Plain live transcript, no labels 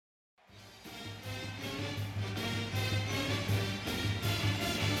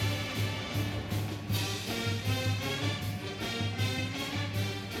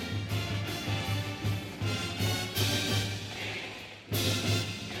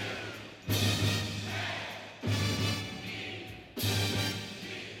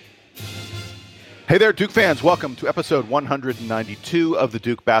Hey there, Duke fans. Welcome to episode 192 of the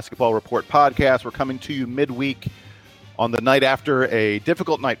Duke Basketball Report podcast. We're coming to you midweek on the night after a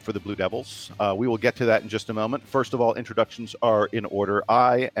difficult night for the Blue Devils. We will get to that in just a moment. First of all, introductions are in order.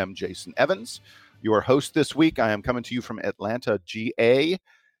 I am Jason Evans, your host this week. I am coming to you from Atlanta, GA.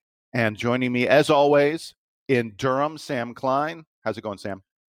 And joining me, as always, in Durham, Sam Klein. How's it going, Sam?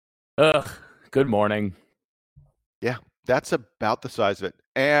 Good morning. Yeah, that's about the size of it.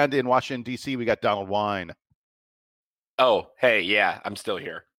 And in Washington, D.C., we got Donald Wine. Oh, hey, yeah, I'm still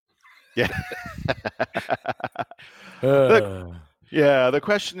here. Yeah. The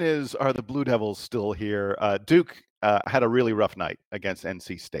question is, are the Blue Devils still here? Duke had a really rough night against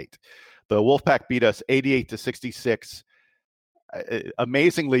NC State. The Wolfpack beat us 88-66.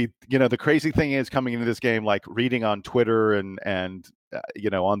 Amazingly, the crazy thing is coming into this game, like reading on Twitter and on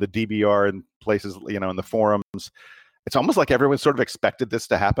the DBR and places, in the forums, it's almost like everyone sort of expected this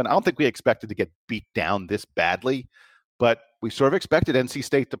to happen. I don't think we expected to get beat down this badly, but we sort of expected NC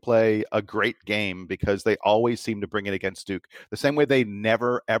State to play a great game because they always seem to bring it against Duke. The same way they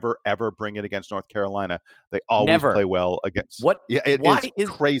never, ever, ever bring it against North Carolina. They always play well against. What? Yeah, it is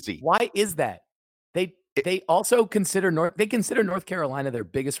crazy. Why is that? They also consider North Carolina their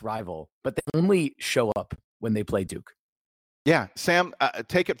biggest rival, but they only show up when they play Duke. Yeah, Sam,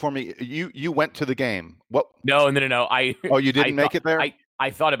 take it for me. You went to the game. What? No. You didn't make it there? I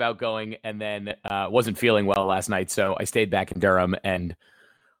thought about going and then wasn't feeling well last night, so I stayed back in Durham. And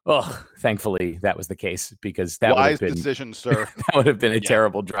thankfully that was the case because that wise would have been decision, sir. That would have been a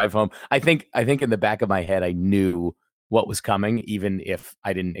terrible drive home. I think in the back of my head I knew what was coming, even if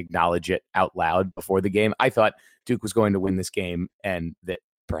I didn't acknowledge it out loud before the game. I thought Duke was going to win this game and that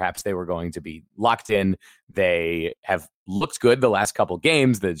perhaps they were going to be locked in. They have looked good the last couple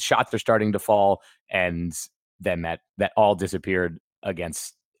games. The shots are starting to fall, and then that all disappeared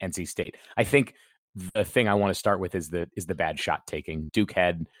against NC State. I think the thing I want to start with is the bad shot taking. Duke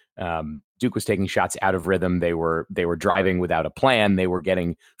was taking shots out of rhythm. They were driving without a plan. They were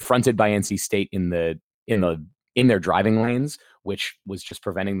getting fronted by NC State in their driving lanes, which was just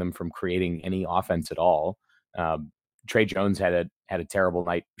preventing them from creating any offense at all. Trey Jones had a terrible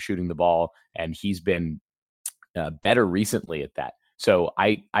night shooting the ball, and he's been better recently at that. So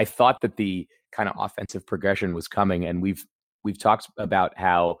I thought that the kind of offensive progression was coming, and we've talked about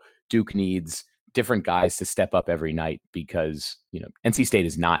how Duke needs different guys to step up every night because NC State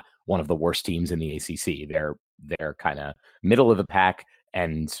is not one of the worst teams in the ACC. They're kind of middle of the pack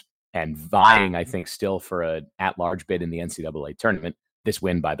and vying, I think, still for an at-large bid in the NCAA tournament. This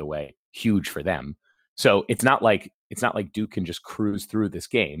win, by the way, huge for them. So it's not like Duke can just cruise through this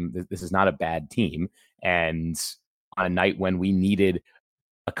game. This is not a bad team. And on a night when we needed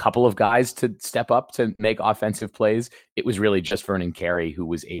a couple of guys to step up to make offensive plays, it was really just Vernon Carey who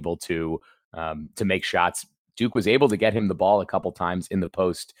was able to make shots. Duke was able to get him the ball a couple times in the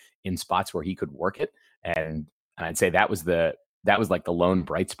post in spots where he could work it. And I'd say that was like the lone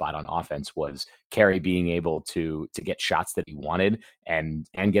bright spot on offense was Carey being able to get shots that he wanted and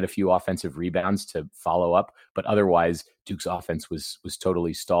get a few offensive rebounds to follow up. But otherwise, Duke's offense was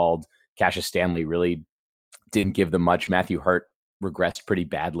totally stalled. Cassius Stanley really didn't give them much. Matthew Hurt regressed pretty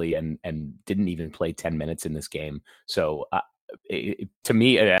badly and didn't even play 10 minutes in this game. So to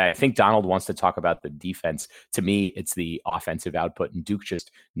me, I think Donald wants to talk about the defense. To me, it's the offensive output, and Duke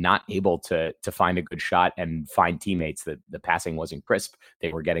just not able to find a good shot and find teammates. That the passing wasn't crisp.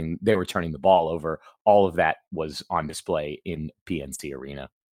 They were turning the ball over. All of that was on display in PNC Arena.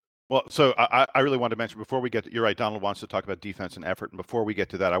 Well, so I really wanted to mention before we get to, you're right, Donald wants to talk about defense and effort. And before we get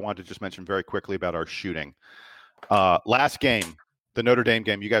to that, I wanted to just mention very quickly about our shooting. Last game, the Notre Dame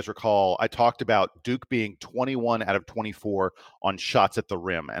game, you guys recall, I talked about Duke being 21 out of 24 on shots at the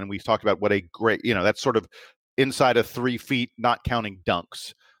rim. And we talked about what a great, that's sort of inside of 3 feet, not counting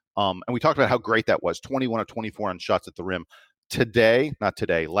dunks. And we talked about how great that was, 21 of 24 on shots at the rim.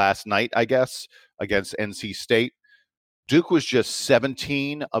 Last night, I guess, against NC State, Duke was just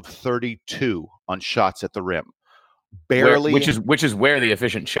 17 of 32 on shots at the rim. Barely. Which is where the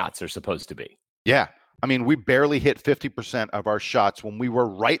efficient shots are supposed to be. Yeah. I mean, we barely hit 50% of our shots when we were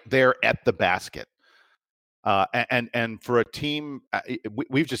right there at the basket. And for a team,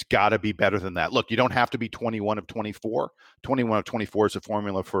 we've just got to be better than that. Look, you don't have to be 21 of 24. 21 of 24 is a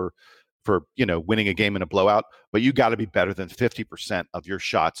formula for winning a game in a blowout, but you got to be better than 50% of your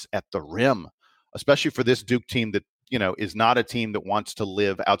shots at the rim, especially for this Duke team that, is not a team that wants to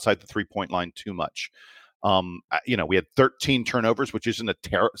live outside the 3-point line too much. We had 13 turnovers, which isn't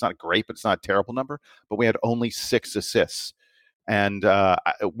it's not great, but it's not a terrible number, but we had only 6 assists. And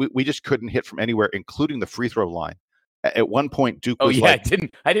we just couldn't hit from anywhere, including the free throw line. At one point, Duke Oh was yeah,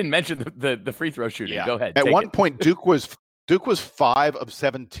 like, I didn't mention the free throw shooting. Yeah. Go ahead. At take one it. point, Duke was 5 of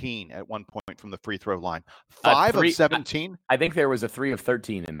 17 at one point from the free throw line. 5 of 17. I think there was a 3 of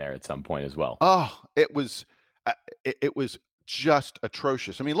 13 in there at some point as well. Oh, it was just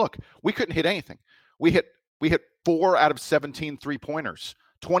atrocious. I mean, look, we couldn't hit anything. We hit 4 out of 17 3-pointers.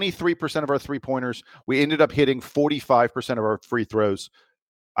 23% of our 3-pointers. We ended up hitting 45% of our free throws.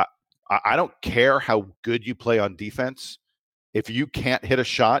 I don't care how good you play on defense. If you can't hit a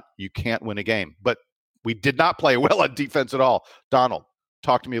shot, you can't win a game. But we did not play well on defense at all. Donald,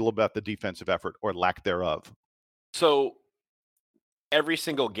 talk to me a little about the defensive effort or lack thereof. So every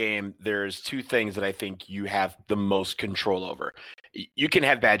single game, there's two things that I think you have the most control over. You can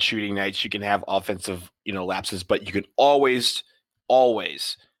have bad shooting nights, you can have offensive, lapses, but you can always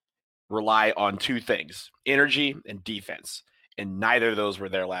rely on two things: energy and defense. And neither of those were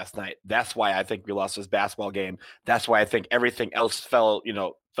there last night. That's why I think we lost this basketball game. That's why I think everything else fell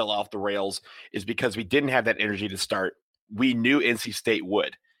off the rails, is because we didn't have that energy to start. We knew NC State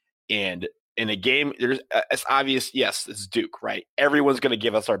would. And in a game, it's obvious, yes, it's Duke, right? Everyone's going to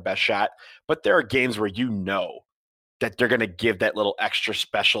give us our best shot. But there are games where you know that they're going to give that little extra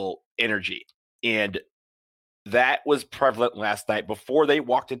special energy. And that was prevalent last night before they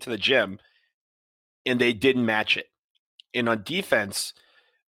walked into the gym, and they didn't match it. And on defense,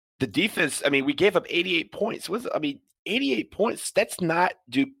 we gave up 88 points. 88 points, that's not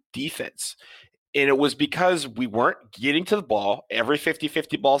Duke defense. And it was because we weren't getting to the ball. Every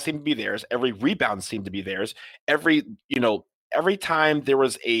 50-50 ball seemed to be theirs. Every rebound seemed to be theirs. Every time there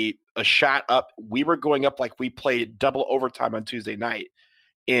was a shot up, we were going up like we played double overtime on Tuesday night.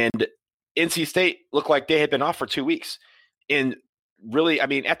 And NC State looked like they had been off for 2 weeks. And really,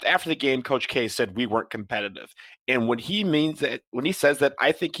 after the game, Coach K said we weren't competitive. And when he says that,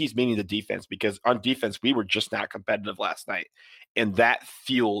 I think he's meaning the defense, because on defense, we were just not competitive last night. And that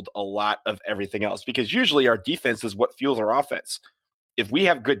fueled a lot of everything else, because usually our defense is what fuels our offense. If we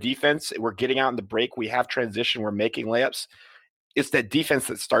have good defense, we're getting out in the break, we have transition, we're making layups. It's that defense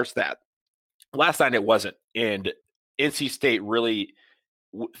that starts that. Last night it wasn't. And NC State really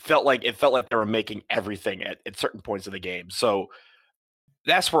felt like they were making everything at certain points of the game. So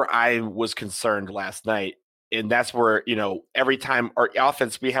that's where I was concerned last night. And that's where, every time our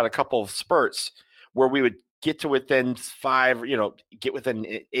offense, we had a couple of spurts where we would get to within 5, get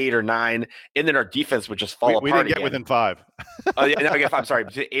within 8 or 9, and then our defense would just fall apart. We didn't get within 5. I'm sorry,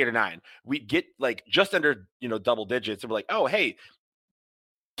 8 or 9. We get just under, double digits, and we're like, oh, hey,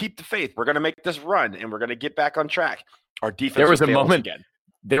 keep the faith. We're going to make this run, and we're going to get back on track. Our defense. There was a moment again.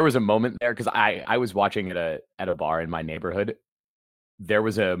 There was a moment there, because I was watching at a bar in my neighborhood. There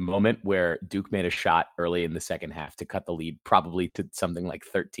was a moment where Duke made a shot early in the second half to cut the lead, probably to something like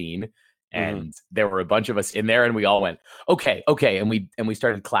 13. And there were a bunch of us in there, and we all went, okay. And we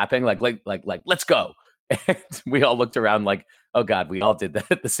started clapping like, let's go. And we all looked around like, oh God, we all did that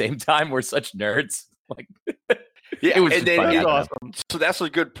at the same time. We're such nerds. Yeah, it was awesome. So that's a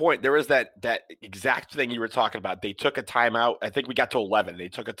good point. There was that exact thing you were talking about. They took a timeout. I think we got to 11. They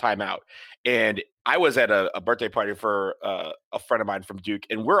took a timeout, and I was at a birthday party for a friend of mine from Duke,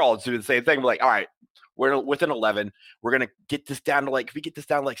 and we're all doing the same thing. We're like, all right, we're within 11. We're gonna get this down to if we get this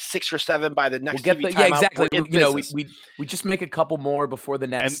down to 6 or 7 by the next TV timeout. Yeah, exactly. We just make a couple more before the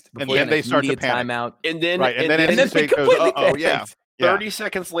next. And then they start to panic. Timeout, and then NC State goes, oh yeah. 30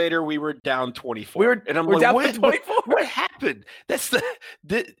 seconds later, we were down 24. And I'm like, down what, 24? What happened? That's and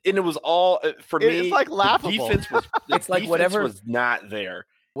it was all for me. It's like laughable. Defense was, it's like whatever was not there,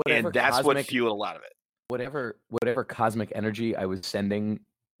 and that's what fueled a lot of it. Whatever cosmic energy I was sending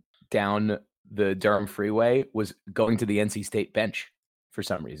down the Durham Freeway was going to the NC State bench for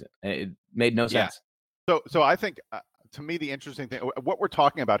some reason. It made no sense. So I think to me the interesting thing, what we're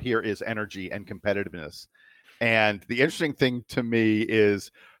talking about here, is energy and competitiveness. And the interesting thing to me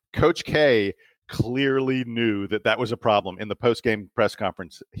is Coach K clearly knew that was a problem in the post-game press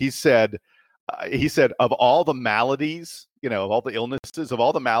conference. He said, of all the maladies, of all the illnesses, of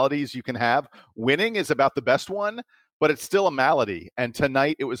all the maladies you can have, winning is about the best one, but it's still a malady. And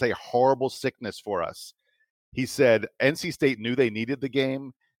tonight it was a horrible sickness for us. He said NC State knew they needed the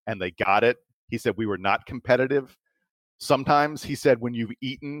game and they got it. He said we were not competitive. Sometimes, he said, when you've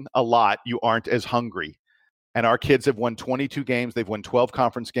eaten a lot, you aren't as hungry. And our kids have won 22 games. They've won 12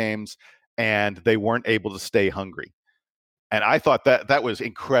 conference games, and they weren't able to stay hungry. And I thought that was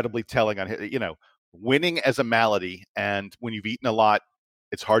incredibly telling on, winning as a malady. And when you've eaten a lot,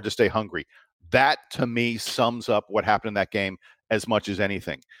 it's hard to stay hungry. That, to me, sums up what happened in that game as much as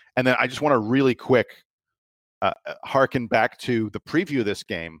anything. And then I just want to really quick harken back to the preview of this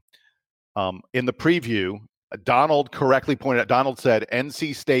game. In the preview, Donald correctly pointed out. Donald said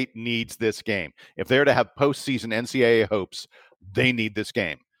NC State needs this game. If they're to have postseason NCAA hopes, they need this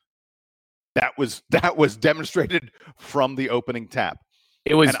game. That was demonstrated from the opening tap.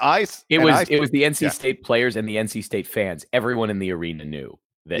 It was the NC Yeah. State players and the NC State fans. Everyone in the arena knew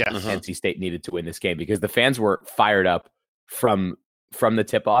that Yes. NC State needed to win this game because the fans were fired up from the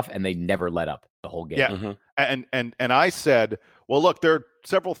tip off, and they never let up the whole game. Yeah. And I said, well, look, there are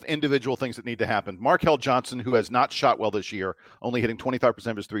several individual things that need to happen. Markel Johnson, who has not shot well this year, only hitting 25%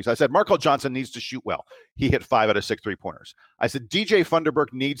 of his threes. I said, Markel Johnson needs to shoot well. He hit 5 out of 6 3-pointers. I said, DJ Funderburk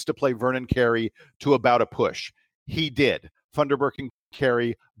needs to play Vernon Carey to about a push. He did. Funderburk and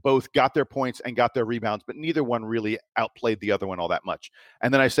Carey both got their points and got their rebounds, but neither one really outplayed the other one all that much.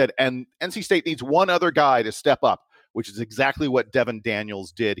 And then I said, and NC State needs one other guy to step up, which is exactly what Devin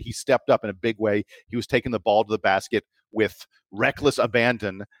Daniels did. He stepped up in a big way. He was taking the ball to the basket with reckless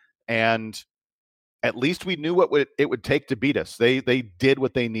abandon, and at least we knew what it would take to beat us. They did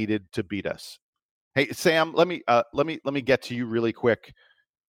what they needed to beat us. Hey, Sam, let me get to you really quick.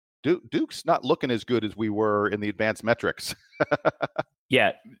 Duke's not looking as good as we were in the advanced metrics.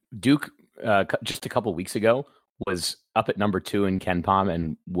 Yeah, Duke just a couple weeks ago was up at number 2 in KenPom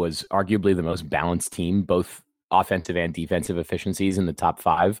and was arguably the most balanced team, both offensive and defensive efficiencies in the top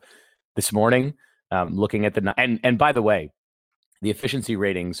 5 this morning. Looking at and by the way, the efficiency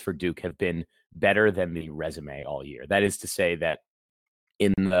ratings for Duke have been better than the resume all year. That is to say that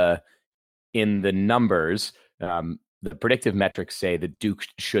in the numbers, the predictive metrics say that Duke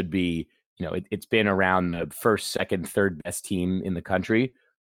should be, it's been around the first, second, third best team in the country.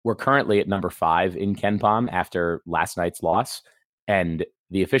 We're currently at number 5 in KenPom after last night's loss, and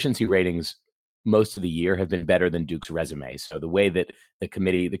the efficiency ratings most of the year have been better than Duke's resume. So the way that the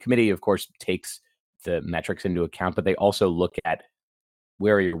committee, of course, takes the metrics into account, but they also look at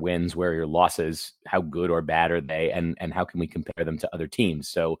where are your wins, where are your losses, how good or bad are they, and how can we compare them to other teams.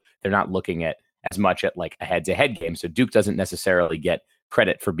 So they're not looking at as much at like a head-to-head game. So Duke doesn't necessarily get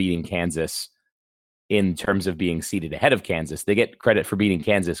credit for beating Kansas in terms of being seated ahead of Kansas. They get credit for beating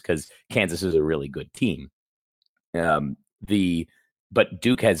Kansas because Kansas is a really good team. But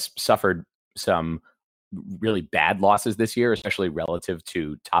Duke has suffered some really bad losses this year, especially relative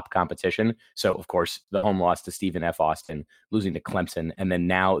to top competition. So, of course, the home loss to Stephen F. Austin, losing to Clemson, and then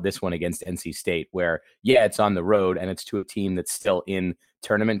now this one against NC State, where, yeah, it's on the road and it's to a team that's still in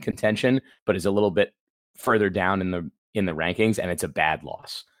tournament contention, but is a little bit further down in the rankings, and it's a bad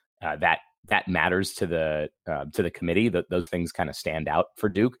loss. That matters to the committee. Those things kind of stand out for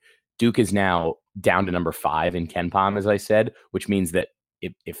Duke. Duke is now down to number 5 in KenPom, as I said, which means that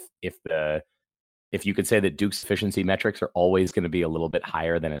if you could say that Duke's efficiency metrics are always going to be a little bit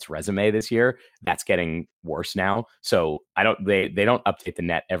higher than its resume this year, that's getting worse now. So they don't update the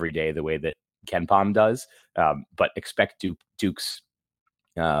net every day the way that KenPom does, but expect Duke's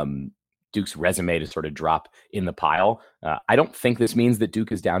resume to sort of drop in the pile. I don't think this means that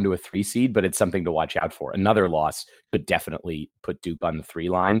Duke is down to a 3 seed, but it's something to watch out for. Another loss could definitely put Duke on the 3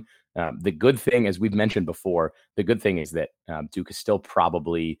 line. The good thing, as we've mentioned before, the good thing is that Duke is still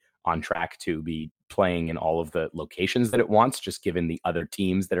probably on track to be playing in all of the locations that it wants, just given the other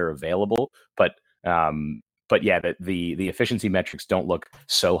teams that are available. But yeah, the efficiency metrics don't look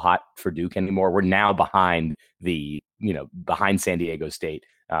so hot for Duke anymore. We're now behind behind San Diego State.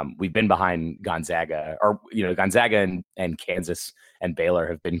 We've been behind Gonzaga, or Gonzaga and Kansas and Baylor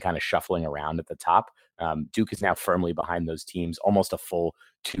have been kind of shuffling around at the top. Duke is now firmly behind those teams, almost a full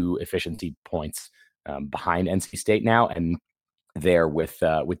 2 efficiency points behind NC State now, and there with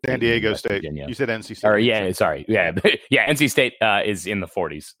San Diego State. Virginia. You said NC State. Or yeah, sorry, yeah, yeah. NC State is in the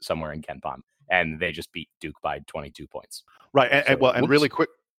 40s somewhere in KenPom, and they just beat Duke by 22 points. Right, and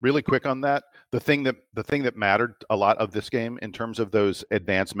really quick on that, the thing that mattered a lot of this game in terms of those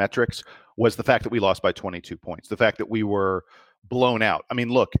advanced metrics was the fact that we lost by 22 points. The fact that we were blown out. I mean,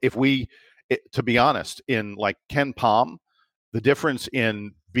 look, to be honest, in like KenPom, the difference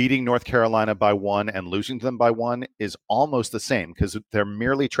in beating North Carolina by 1 and losing to them by 1 is almost the same, because they're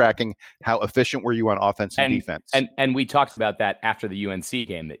merely tracking how efficient were you on offense and defense. And we talked about that after the UNC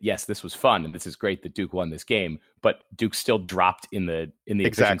game, that yes, this was fun and this is great that Duke won this game, but Duke still dropped in the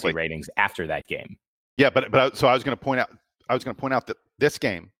efficiency ratings after that game. Yeah, but so I was going to point out that this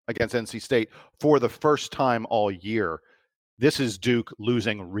game against NC State, for the first time all year, this is Duke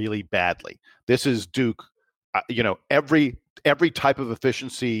losing really badly. This is Duke, every type of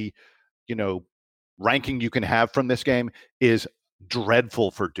efficiency, ranking you can have from this game is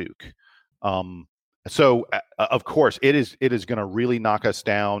dreadful for Duke. So of course it is going to really knock us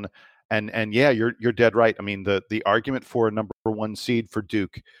down. And yeah, you're dead right. I mean, the argument for a number 1 seed for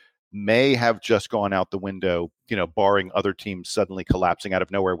Duke may have just gone out the window, barring other teams suddenly collapsing out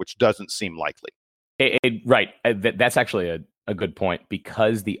of nowhere, which doesn't seem likely. Right. That's actually a good point,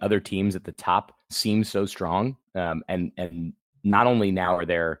 because the other teams at the top seem so strong. And not only now are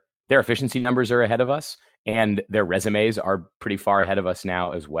their efficiency numbers are ahead of us, and their resumes are pretty far ahead of us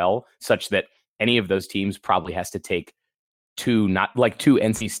now as well, such that any of those teams probably has to take two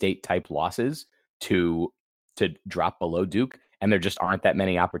NC State type losses to drop below Duke. And there just aren't that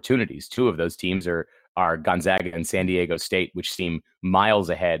many opportunities. Two of those teams are Gonzaga and San Diego State, which seem miles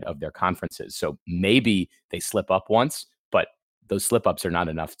ahead of their conferences. So maybe they slip up once, but those slip ups are not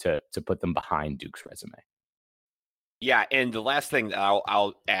enough to put them behind Duke's resume. Yeah, and the last thing that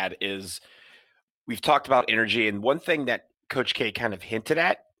I'll add is we've talked about energy, and one thing that Coach K kind of hinted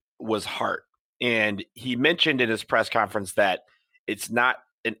at was heart. And he mentioned in his press conference that it's not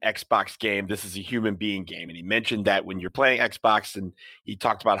an Xbox game. This is a human being game. And he mentioned that when you're playing Xbox, and he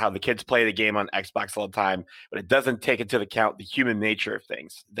talked about how the kids play the game on Xbox all the time, but it doesn't take into account the human nature of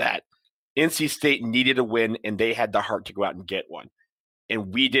things, that NC State needed a win and they had the heart to go out and get one.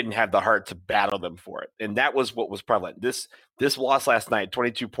 And we didn't have the heart to battle them for it. And that was what was prevalent. This loss last night,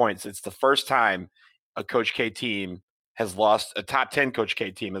 22 points. It's the first time a Coach K team has lost, a top 10 Coach K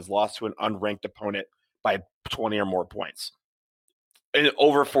team has lost to an unranked opponent by 20 or more points. In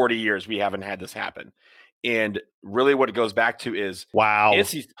over 40 years, we haven't had this happen. And really what it goes back to is, wow,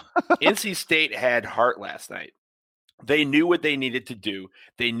 NC State had heart last night. They knew what they needed to do.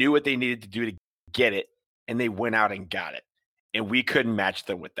 They knew what they needed to do to get it, and they went out and got it. And we couldn't match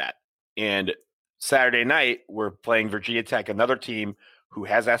them with that. And Saturday night, we're playing Virginia Tech, another team who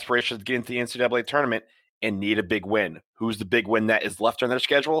has aspirations to get into the NCAA tournament and need a big win. Who's the big win that is left on their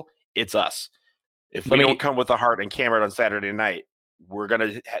schedule? It's us. If we don't come with the heart and camera on Saturday night, we're going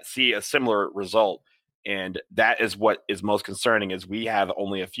to see a similar result. And that is what is most concerning, is we have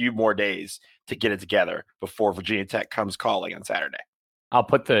only a few more days to get it together before Virginia Tech comes calling on Saturday. I'll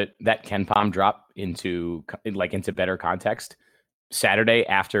put that KenPom drop into better context. Saturday,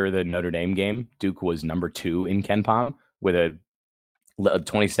 after the Notre Dame game, Duke was number 2 in KenPom with a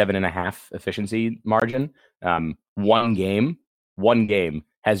 27.5 efficiency margin. One game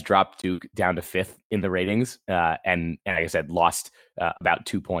has dropped Duke down to 5th in the ratings, and like I said, lost about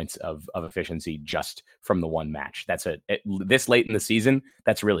 2 points of efficiency just from the one match. That's this late in the season.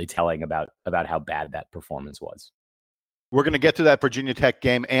 That's really telling about how bad that performance was. We're going to get to that Virginia Tech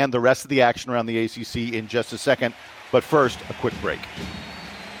game and the rest of the action around the ACC in just a second. But first, a quick break.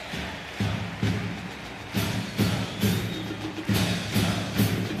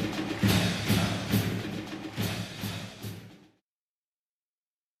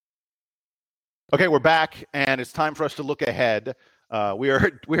 Okay, we're back, and it's time for us to look ahead. We are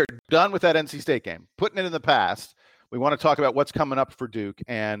done with that NC State game, putting it in the past. We want to talk about what's coming up for Duke,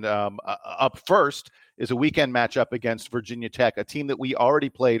 and up first is a weekend matchup against Virginia Tech, a team that we already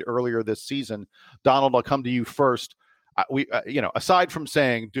played earlier this season. Donald, I'll come to you first. Aside from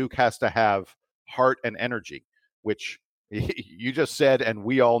saying Duke has to have heart and energy, which you just said, and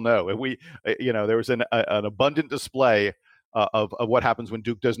we all know, and there was an abundant display of what happens when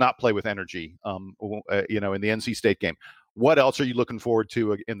Duke does not play with energy, in the NC State game. What else are you looking forward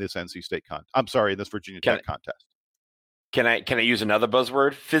to in this NC State in this Virginia Tech contest? Can I use another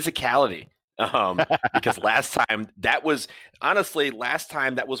buzzword? Physicality. Because last time that was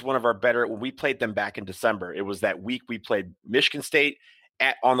one of our better, when we played them back in December. It was that week we played Michigan State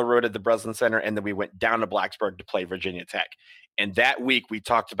on the road at the Breslin Center, and then we went down to Blacksburg to play Virginia Tech. And that week we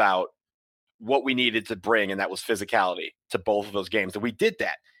talked about what we needed to bring, and that was physicality to both of those games. And we did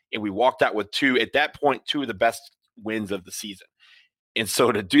that. And we walked out with two of the best wins of the season. And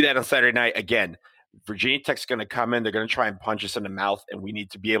so to do that on Saturday night, again, Virginia Tech's going to come in. They're going to try and punch us in the mouth, and we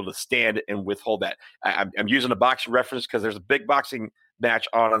need to be able to stand and withhold that. I'm using a boxing reference because there's a big boxing match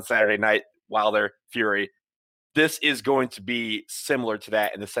on Saturday night, Wilder Fury. This is going to be similar to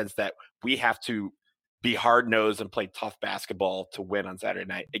that in the sense that we have to be hard-nosed and play tough basketball to win on Saturday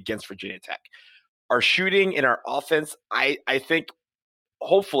night against Virginia Tech. Our shooting and our offense, I think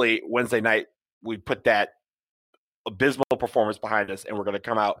hopefully Wednesday night we put that abysmal performance behind us, and we're going to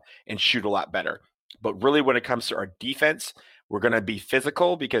come out and shoot a lot better. But really, when it comes to our defense, we're going to be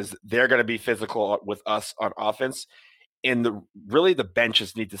physical because they're going to be physical with us on offense. And the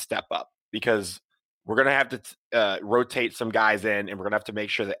benches need to step up because we're going to have to rotate some guys in, and we're going to have to make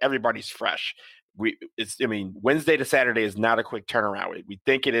sure that everybody's fresh. Wednesday to Saturday is not a quick turnaround. We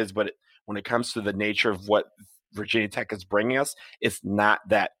think it is, but when it comes to the nature of what Virginia Tech is bringing us, it's not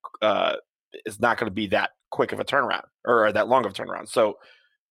that. It's not going to be that quick of a turnaround or that long of a turnaround. So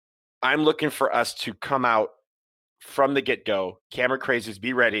I'm looking for us to come out from the get-go, Cameron Crazies,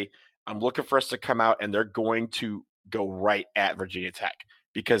 be ready. I'm looking for us to come out, and they're going to go right at Virginia Tech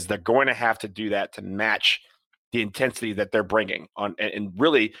because they're going to have to do that to match the intensity that they're bringing on, and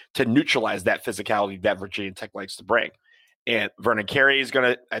really to neutralize that physicality that Virginia Tech likes to bring. And Vernon Carey is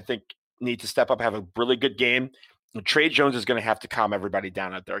going to, I think, need to step up, have a really good game. And Trey Jones is going to have to calm everybody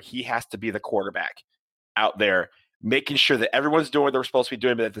down out there. He has to be the quarterback out there, making sure that everyone's doing what they're supposed to be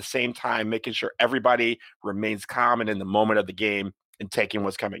doing, but at the same time, making sure everybody remains calm and in the moment of the game and taking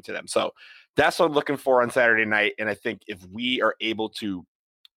what's coming to them. So that's what I'm looking for on Saturday night. And I think if we are able to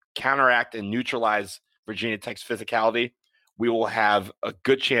counteract and neutralize Virginia Tech's physicality, we will have a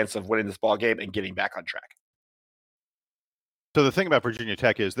good chance of winning this ball game and getting back on track. So the thing about Virginia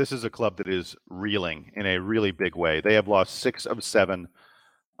Tech is this is a club that is reeling in a really big way. They have lost 6 of 7.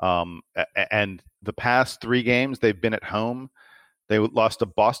 And the past 3 games, they've been at home. They lost to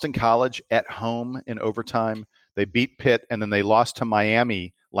Boston College at home in overtime. They beat Pitt, and then they lost to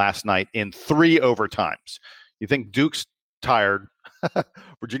Miami last night in 3 overtimes. You think Duke's tired?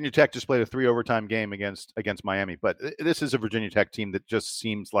 Virginia Tech just played a 3 overtime game against Miami. But this is a Virginia Tech team that just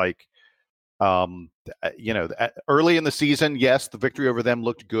seems like, early in the season, yes, the victory over them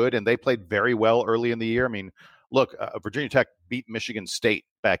looked good, and they played very well early in the year. I mean, look, Virginia Tech beat Michigan State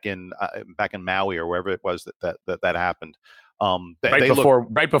back in Maui or wherever it was that happened. Right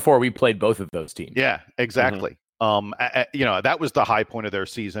before we played both of those teams. Yeah, exactly. That was the high point of their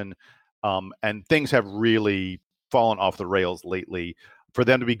season, and things have really fallen off the rails lately. For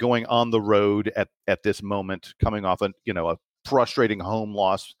them to be going on the road at this moment, coming off a frustrating home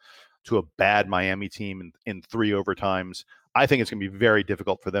loss to a bad Miami team in 3 overtimes, I think it's going to be very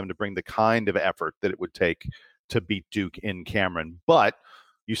difficult for them to bring the kind of effort that it would take to beat Duke in Cameron. But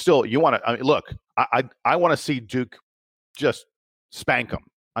you want to, look, I want to see Duke just spank them.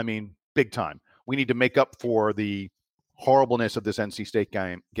 I mean, big time. We need to make up for the horribleness of this NC State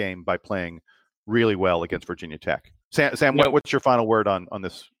game by playing really well against Virginia Tech. Sam, what's your final word on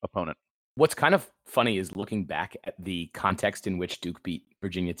this opponent? What's kind of funny is looking back at the context in which Duke beat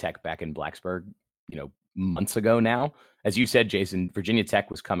Virginia Tech back in Blacksburg, months ago now. As you said, Jason, Virginia Tech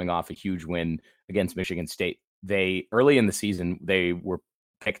was coming off a huge win against Michigan State. They, early in the season, they were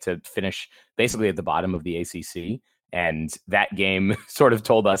picked to finish basically at the bottom of the ACC. And that game sort of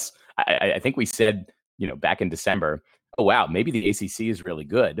told us, I think we said, back in December, oh, wow, maybe the ACC is really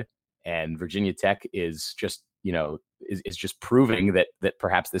good. And Virginia Tech is just, is just proving that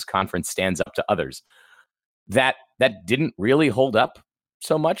perhaps this conference stands up to others. That didn't really hold up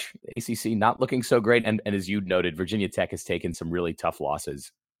so much. ACC not looking so great. And as you noted, Virginia Tech has taken some really tough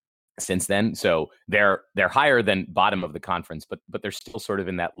losses since then. So they're higher than bottom of the conference, but they're still sort of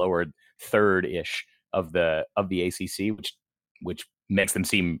in that lower third-ish of the ACC, which makes them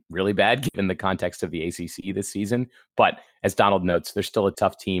seem really bad given the context of the ACC this season. But as Donald notes, they're still a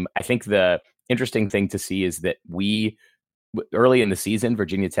tough team. I think the interesting thing to see is that early in the season,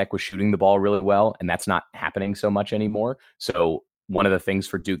 Virginia Tech was shooting the ball really well, and that's not happening so much anymore. So one of the things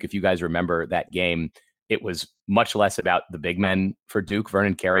for Duke, if you guys remember that game, it was much less about the big men for Duke.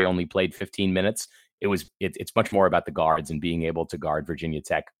 Vernon Carey only played 15 minutes. It's much more about the guards and being able to guard Virginia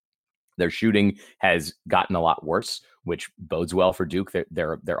Tech. Their shooting has gotten a lot worse, which bodes well for Duke.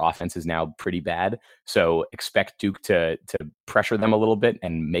 Their offense is now pretty bad. So expect Duke to pressure them a little bit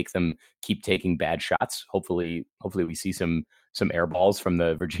and make them keep taking bad shots. Hopefully we see some air balls from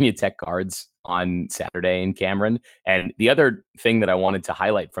the Virginia Tech guards on Saturday in Cameron. And the other thing that I wanted to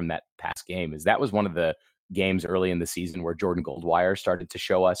highlight from that past game is that was one of the games early in the season where Jordan Goldwire started to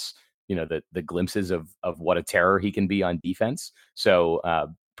show us, the glimpses of what a terror he can be on defense. So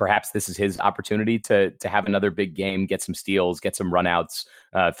perhaps this is his opportunity to have another big game, get some steals, get some runouts,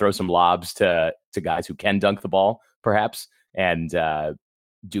 throw some lobs to guys who can dunk the ball, perhaps, and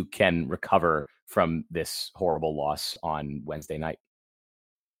Duke can recover from this horrible loss on Wednesday night.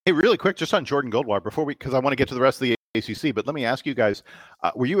 Hey, really quick, just on Jordan Goldwire, because I want to get to the rest of the ACC, but let me ask you guys,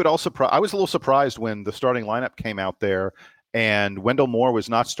 were you at all surprised? I was a little surprised when the starting lineup came out there and Wendell Moore was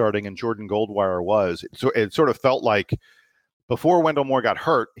not starting and Jordan Goldwire was. So it sort of felt like before Wendell Moore got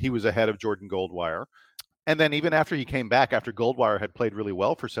hurt, he was ahead of Jordan Goldwire. And then even after he came back, after Goldwire had played really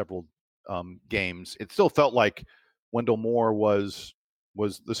well for several games, it still felt like Wendell Moore was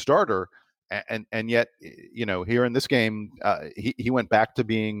the starter. And yet, here in this game, he went back to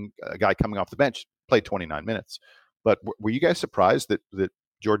being a guy coming off the bench, played 29 minutes. But were you guys surprised that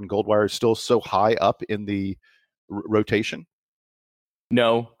Jordan Goldwire is still so high up in the rotation?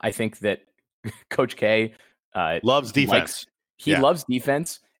 No, I think that Coach K loves defense. He loves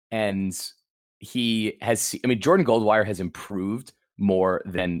defense, and he has. Jordan Goldwire has improved more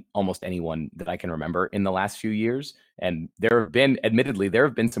than almost anyone that I can remember in the last few years. And there have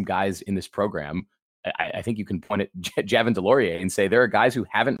been some guys in this program. I think you can point at Javin DeLaurier and say there are guys who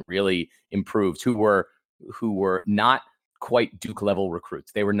haven't really improved, who were not quite Duke level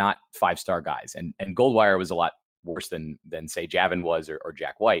recruits. They were not 5-star guys. And Goldwire was a lot worse than say Javin was or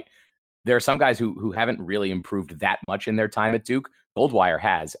Jack White. There are some guys who haven't really improved that much in their time at Duke. Goldwire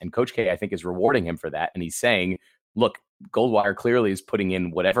has, and Coach K, I think, is rewarding him for that. And he's saying, look, Goldwire clearly is putting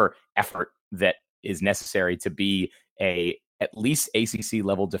in whatever effort that is necessary to be at least ACC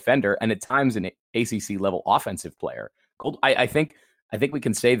level defender and at times an ACC level offensive player. I think we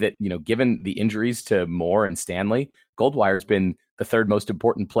can say that, given the injuries to Moore and Stanley, Goldwire's been the third most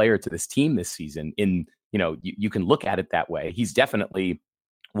important player to this team this season. You can look at it that way. He's definitely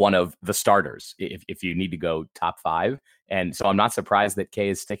one of the starters if you need to go top 5. And so I'm not surprised that K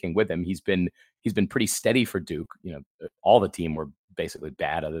is sticking with him. He's been pretty steady for Duke. All the team were basically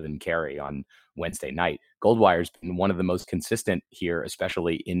bad other than Carey on Wednesday night. Goldwire's been one of the most consistent here,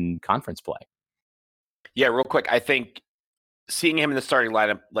 especially in conference play. Yeah, real quick. I think seeing him in the starting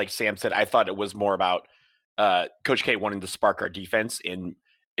lineup, like Sam said, I thought it was more about Coach K wanting to spark our defense, and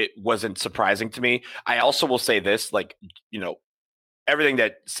it wasn't surprising to me. I also will say this, everything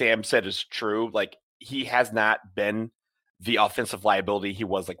that Sam said is true. Like, he has not been the offensive liability he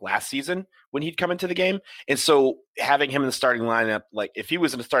was like last season when he'd come into the game. And so having him in the starting lineup, like if he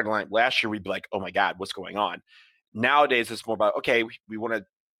was in the starting lineup last year, we'd be like, oh my God, what's going on? Nowadays, it's more about, okay, we want to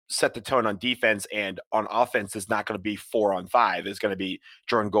set the tone on defense, and on offense is not going to be 4-on-5. It's going to be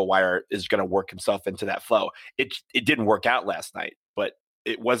Jordan Goldwire is going to work himself into that flow. It didn't work out last night, but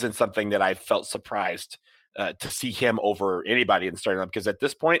it wasn't something that I felt surprised to see him over anybody in the starting lineup, because at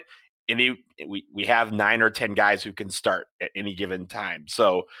this point, we have 9 or 10 guys who can start at any given time.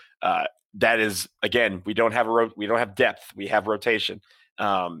 So that is, again, we don't have depth. We have rotation.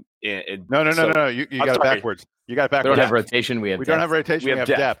 No. You got it backwards. You got it backwards. We don't have rotation. We don't have rotation. We have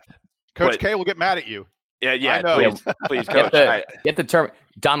depth. Coach K will get mad at you. Yeah. Please, Coach. Get the term,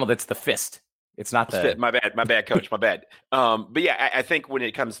 Donald. It's the fist. It's not the. My bad, Coach. My bad. But yeah, I think when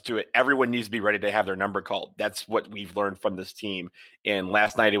it comes to it, everyone needs to be ready to have their number called. That's what we've learned from this team. And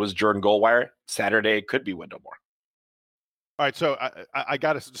last night it was Jordan Goldwire. Saturday it could be Wendell Moore. All right, so I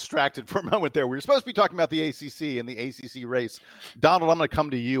got us distracted for a moment there. We were supposed to be talking about the ACC and the ACC race. Donald, I'm going to come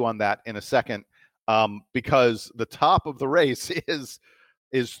to you on that in a second, because the top of the race is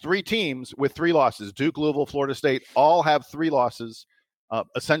 3 teams with 3 losses. Duke, Louisville, Florida State all have 3 losses.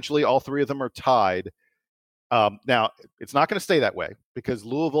 Essentially, all 3 of them are tied. Now, it's not going to stay that way, because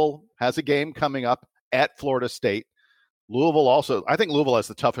Louisville has a game coming up at Florida State. I think Louisville has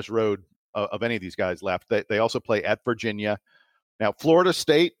the toughest road of any of these guys left. They also play at Virginia. Now, Florida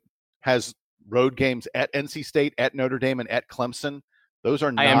State has road games at NC State, at Notre Dame, and at Clemson. Those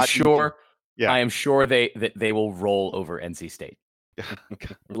are not. I am sure. Easy. Yeah, I am sure they will roll over NC State.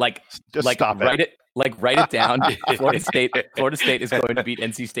 Stop it. Write it down. Florida State is going to beat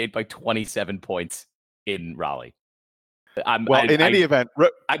NC State by 27 points in Raleigh. In any event,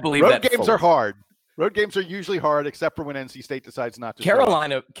 I believe road games are hard. Road games are usually hard, except for when NC State decides not to.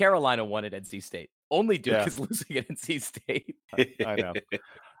 Carolina won at NC State. Only Duke is losing at NC State. I know.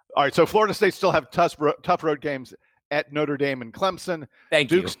 All right, so Florida State still have tough road games at Notre Dame and Clemson.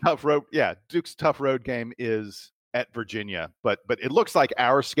 Duke's tough road game is at Virginia, but it looks like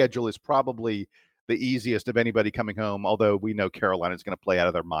our schedule is probably the easiest of anybody coming home, although we know Carolina is going to play out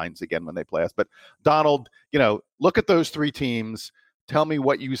of their minds again when they play us. But Donald, look at those 3 teams. Tell me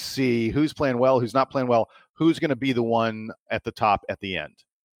what you see. Who's playing well, who's not playing well, who's going to be the one at the top at the end?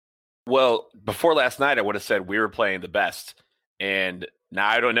 Well, before last night, I would have said we were playing the best. And now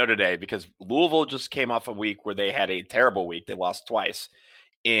I don't know today, because Louisville just came off a week where they had a terrible week. They lost twice.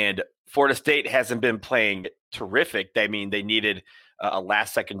 And Florida State hasn't been playing terrific. I mean, they needed a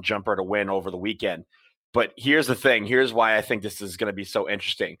last-second jumper to win over the weekend. But here's the thing. Here's why I think this is going to be so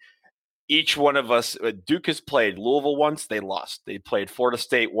interesting. Each one of us, Duke has played Louisville once, they lost. They played Florida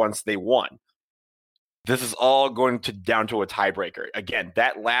State once, they won. This is all going down to a tiebreaker. Again,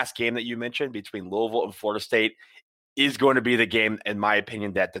 that last game that you mentioned between Louisville and Florida State is going to be the game, in my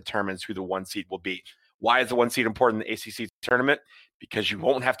opinion, that determines who the 1 seed will be. Why is the 1 seed important in the ACC tournament? Because you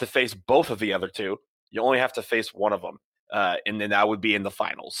won't have to face both of the other 2. You only have to face one of them, and then that would be in the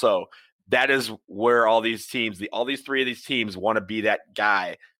final. So that is where all these 3 of these teams want to be that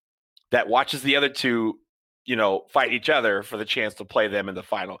guy that watches the other 2, fight each other for the chance to play them in the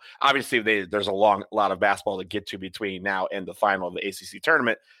final. Obviously, there's a lot of basketball to get to between now and the final of the ACC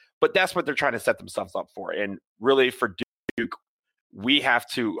tournament, but that's what they're trying to set themselves up for. And really, for Duke, we have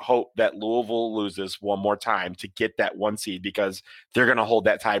to hope that Louisville loses one more time to get that 1 seed, because they're going to hold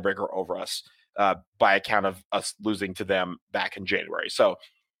that tiebreaker over us by account of us losing to them back in January. So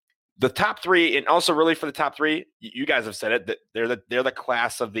the top 3, and also really for the top 3, you guys have said it, that they're the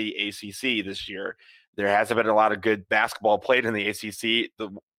class of the ACC this year. There hasn't been a lot of good basketball played in the ACC. The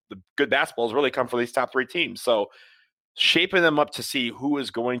good basketball has really come from these top 3 teams. So shaping them up to see who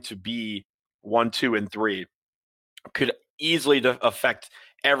is going to be 1, 2, and 3 could easily affect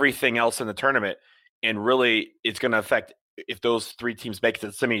everything else in the tournament. And really, it's going to affect, if those 3 teams make it to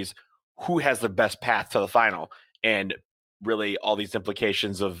the semis, who has the best path to the final. And really all these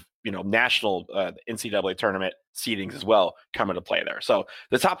implications of, national NCAA tournament seedings as well come into play there. So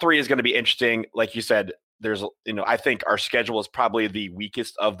the top 3 is going to be interesting. Like you said, there's, I think our schedule is probably the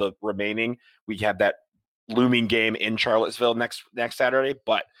weakest of the remaining. We have that looming game in Charlottesville next Saturday,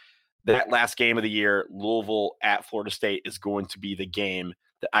 but that last game of the year, Louisville at Florida State, is going to be the game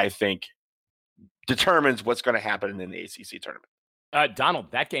that I think determines what's going to happen in the ACC tournament. Donald,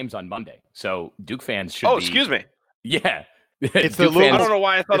 that game's on Monday, so Duke fans should. Oh, excuse me. Yeah, it's the Louisville. I don't know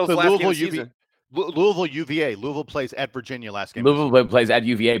why I thought it was the last game of the season. Louisville UVA. Louisville plays at Virginia last game. Louisville plays at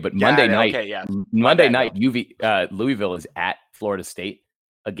UVA, but Monday night, Monday night, Louisville is at Florida State,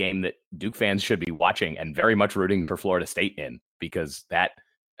 a game that Duke fans should be watching and very much rooting for Florida State in, because that.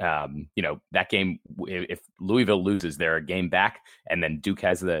 That game, if Louisville loses, they're a game back, and then Duke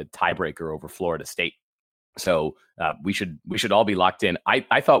has the tiebreaker over Florida State. So we should all be locked in.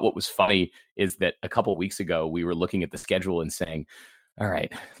 I thought what was funny is that a couple of weeks ago we were looking at the schedule and saying, all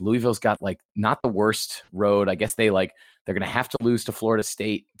right, Louisville's got not the worst road. I guess they're going to have to lose to Florida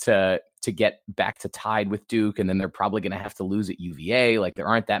State to get back to tied with Duke, and then they're probably going to have to lose at UVA. There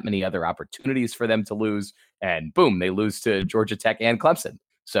aren't that many other opportunities for them to lose, and boom, they lose to Georgia Tech and Clemson.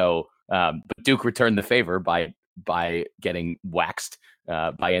 So, but Duke returned the favor by getting waxed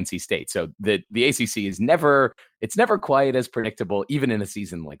by NC State. So the ACC is never quite as predictable, even in a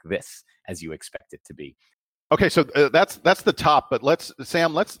season like this, as you expect it to be. Okay, so that's the top. But let's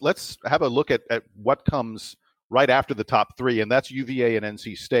have a look at what comes right after the top 3, and that's UVA and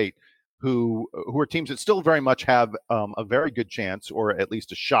NC State, who are teams that still very much have a very good chance, or at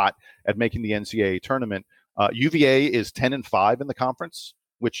least a shot, at making the NCAA tournament. UVA is 10-5 in the conference,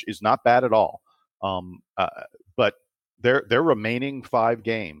 which is not bad at all. But their remaining 5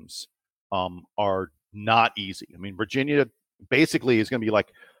 games are not easy. I mean, Virginia basically is going to be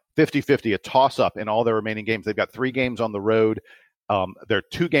 50-50, a toss-up in all their remaining games. They've got 3 games on the road. Their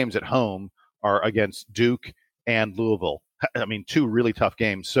 2 games at home are against Duke and Louisville. I mean, 2 really tough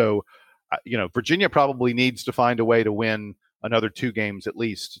games. So, Virginia probably needs to find a way to win another 2 games at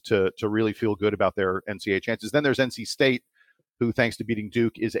least to really feel good about their NCAA chances. Then there's NC State, who, thanks to beating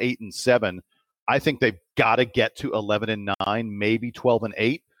Duke, is 8-7. I think they've got to get to 11-9, maybe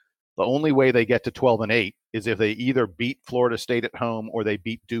 12-8. The only way they get to 12-8 is if they either beat Florida State at home or they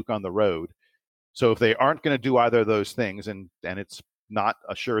beat Duke on the road. So if they aren't going to do either of those things, and it's not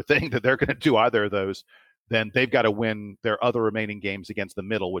a sure thing that they're going to do either of those, then they've got to win their other remaining games against the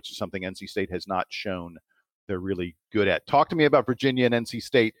middle, which is something NC State has not shown they're really good at. Talk to me about Virginia and NC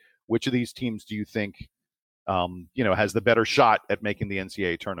State. Which of these teams do you think has the better shot at making the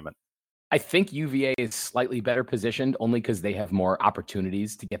NCAA tournament? I think UVA is slightly better positioned only because they have more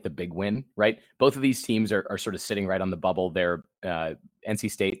opportunities to get the big win, right? Both of these teams are sort of sitting right on the bubble. Their NC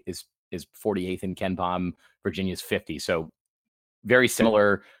State is 48th in KenPom, Virginia's 50. So very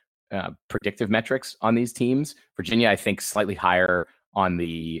similar predictive metrics on these teams. Virginia, I think, slightly higher on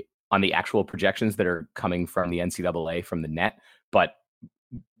the actual projections that are coming from the NCAA, from the net. But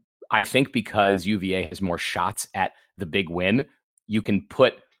I think because UVA has more shots at the big win, you can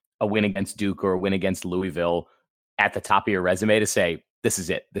put a win against Duke or a win against Louisville at the top of your resume to say, this is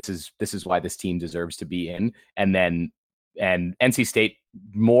it. This is why this team deserves to be in. And NC State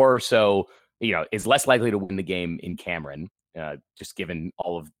more so, is less likely to win the game in Cameron, just given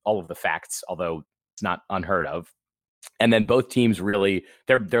all of the facts, although it's not unheard of. And then both teams really,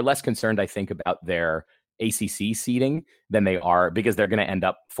 they're less concerned, I think, about their ACC seeding than they are, because they're going to end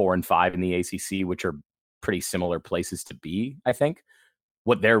up 4 and 5 in the ACC, which are pretty similar places to be, I think.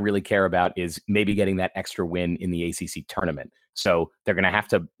 What they really care about is maybe getting that extra win in the ACC tournament. So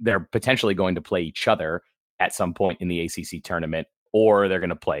they're potentially going to play each other at some point in the ACC tournament, or they're going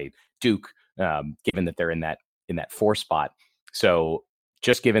to play Duke, given that they're in that 4 spot. So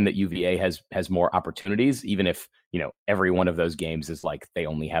just given that UVA has more opportunities, even if, every one of those games is they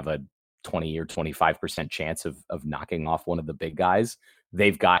only have a 20 or 25% chance of knocking off one of the big guys,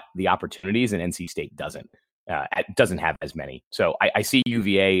 they've got the opportunities, and NC State doesn't have as many. So I see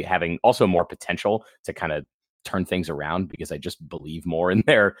UVA having also more potential to kind of turn things around because I just believe more in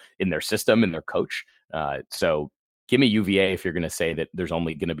their system and their coach. So give me UVA if you're going to say that there's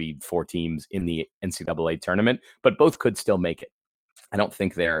only going to be 4 teams in the NCAA tournament, but both could still make it. I don't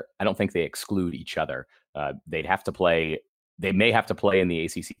think they exclude each other. They'd have to play. They may have to play in the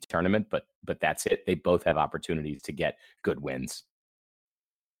ACC tournament, but that's it. They both have opportunities to get good wins.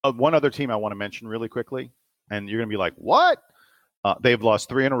 One other team I want to mention really quickly, and you're going to be like, what? They've lost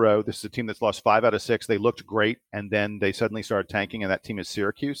 3 in a row. This is a team that's lost 5 out of 6. They looked great, and then they suddenly started tanking, and that team is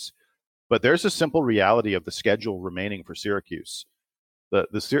Syracuse. But there's a simple reality of the schedule remaining for Syracuse.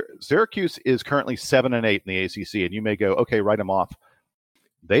 Syracuse is currently 7-8 in the ACC, and you may go, okay, write them off.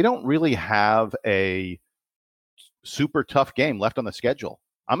 They don't really have a super tough game left on the schedule.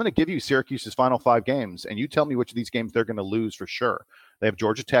 I'm going to give you Syracuse's final 5 games, and you tell me which of these games they're going to lose for sure. They have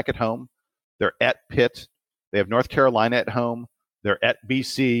Georgia Tech at home. They're at Pitt. They have North Carolina at home. They're at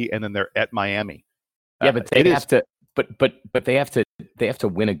BC, and then they're at Miami. Yeah, but they have to. But they have to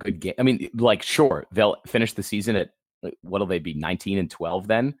win a good game. I mean, like, sure, they'll finish the season at, what'll they be, 19-12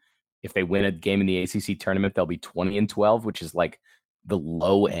 then? If they win a game in the ACC tournament, they'll be 20-12, which is like the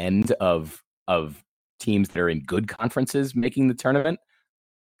low end of teams that are in good conferences making the tournament.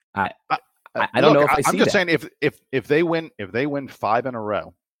 I don't know if I see I'm just that. saying if they win 5 in a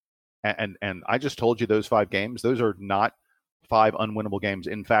row, and I just told you those 5 games, those are not 5 unwinnable games.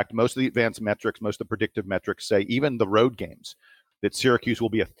 In fact, most of the advanced metrics, most of the predictive metrics say, even the road games, that Syracuse will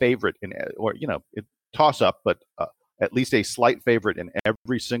be a favorite in, or toss up, but at least a slight favorite in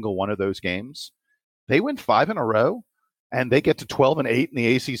every single one of those games. They win 5 in a row, and they get to 12-8 in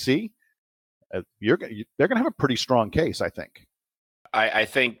the ACC. They're going to have a pretty strong case, I think. I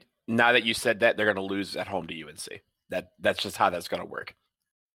think now that you said that, they're going to lose at home to UNC. That's just how that's going to work.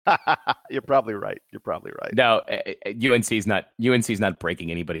 You're probably right. No, UNC's not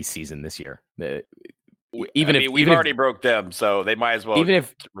breaking anybody's season this year. We've already broke them, so they might as well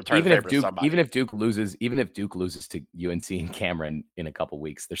return favor to somebody. Even if Duke loses to UNC and Cameron in a couple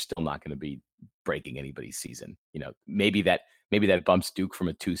weeks, they're still not going to be breaking anybody's season. Maybe that bumps Duke from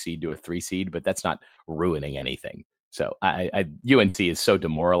a 2 seed to a 3 seed, but that's not ruining anything. So UNC is so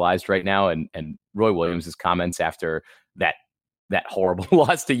demoralized right now, and Roy Williams' comments after that horrible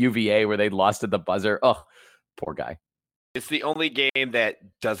loss to UVA where they lost at the buzzer. Oh, poor guy. It's the only game that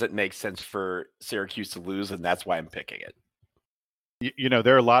doesn't make sense for Syracuse to lose, and that's why I'm picking it.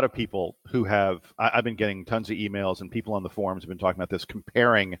 There are a lot of people who I've been getting tons of emails, and people on the forums have been talking about this,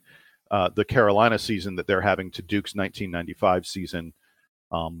 comparing the Carolina season that they're having to Duke's 1995 season,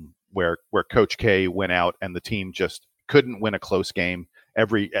 where Coach K went out and the team just couldn't win a close game.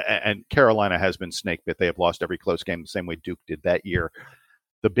 And Carolina has been snake bit. They have lost every close game the same way Duke did that year.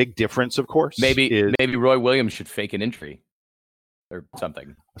 The big difference, of course, maybe Roy Williams should fake an injury or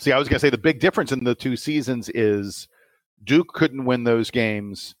something. See, I was going to say the big difference in the 2 seasons is Duke couldn't win those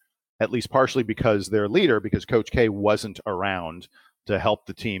games, at least partially because because Coach K wasn't around to help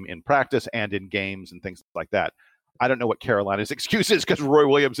the team in practice and in games and things like that. I don't know what Carolina's excuse is, because Roy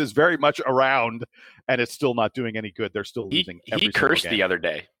Williams is very much around, and it's still not doing any good. They're still losing. He cursed the other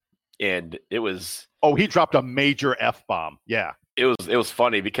day, and it was. Oh, he dropped a major F-bomb. Yeah. It was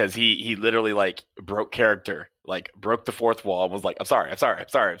funny because he literally broke character, broke the 4th wall, and was like, I'm sorry. I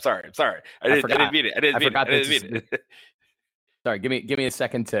didn't mean it. Sorry, give me a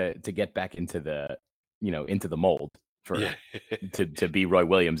second to get back into the mold to be Roy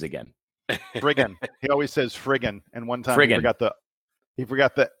Williams again. Friggin. He always says friggin, and one time friggin. he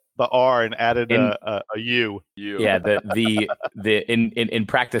forgot the R and added a U. Yeah, in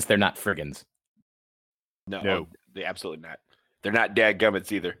practice they're not friggins. No, they absolutely not. They're not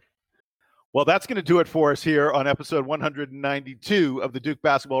dadgummits either. Well, that's going to do it for us here on episode 192 of the Duke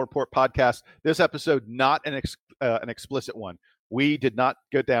Basketball Report podcast. This episode, not an explicit one. We did not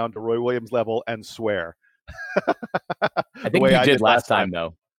go down to Roy Williams level and swear. I think you did last time,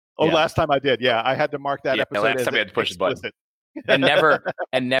 though. Oh, yeah. Last time I did. Yeah, I had to mark that episode. Last time I had to push explicit. the button.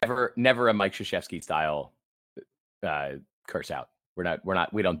 and never a Mike Krzyzewski style curse out. We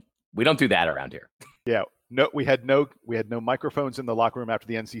don't do that around here. Yeah. No, we had no microphones in the locker room after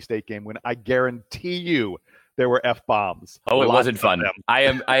the NC State game, when I guarantee you there were F-bombs. Oh, it wasn't fun. I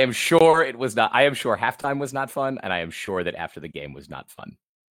am sure it was not. I am sure halftime was not fun, and I am sure that after the game was not fun.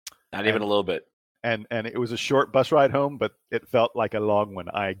 Not even a little bit. And it was a short bus ride home, but it felt like a long one,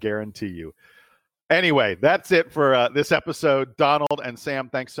 I guarantee you. Anyway, that's it for this episode. Donald and Sam,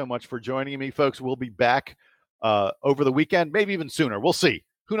 thanks so much for joining me, folks. We'll be back over the weekend, maybe even sooner. We'll see.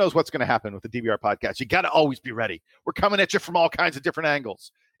 Who knows what's going to happen with the DBR podcast? You got to always be ready. We're coming at you from all kinds of different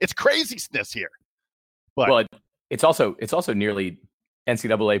angles. It's craziness here. But well, it's also nearly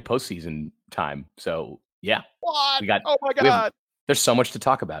NCAA postseason time. So Yeah. What? We got- Oh my we have- God. There's so much to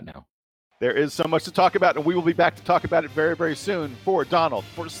talk about now. There is so much to talk about, and we will be back to talk about it very, very soon. For Donald,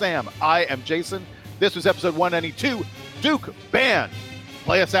 for Sam, I am Jason. This was episode 192. Duke Band.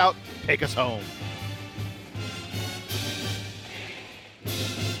 Play us out. Take us home.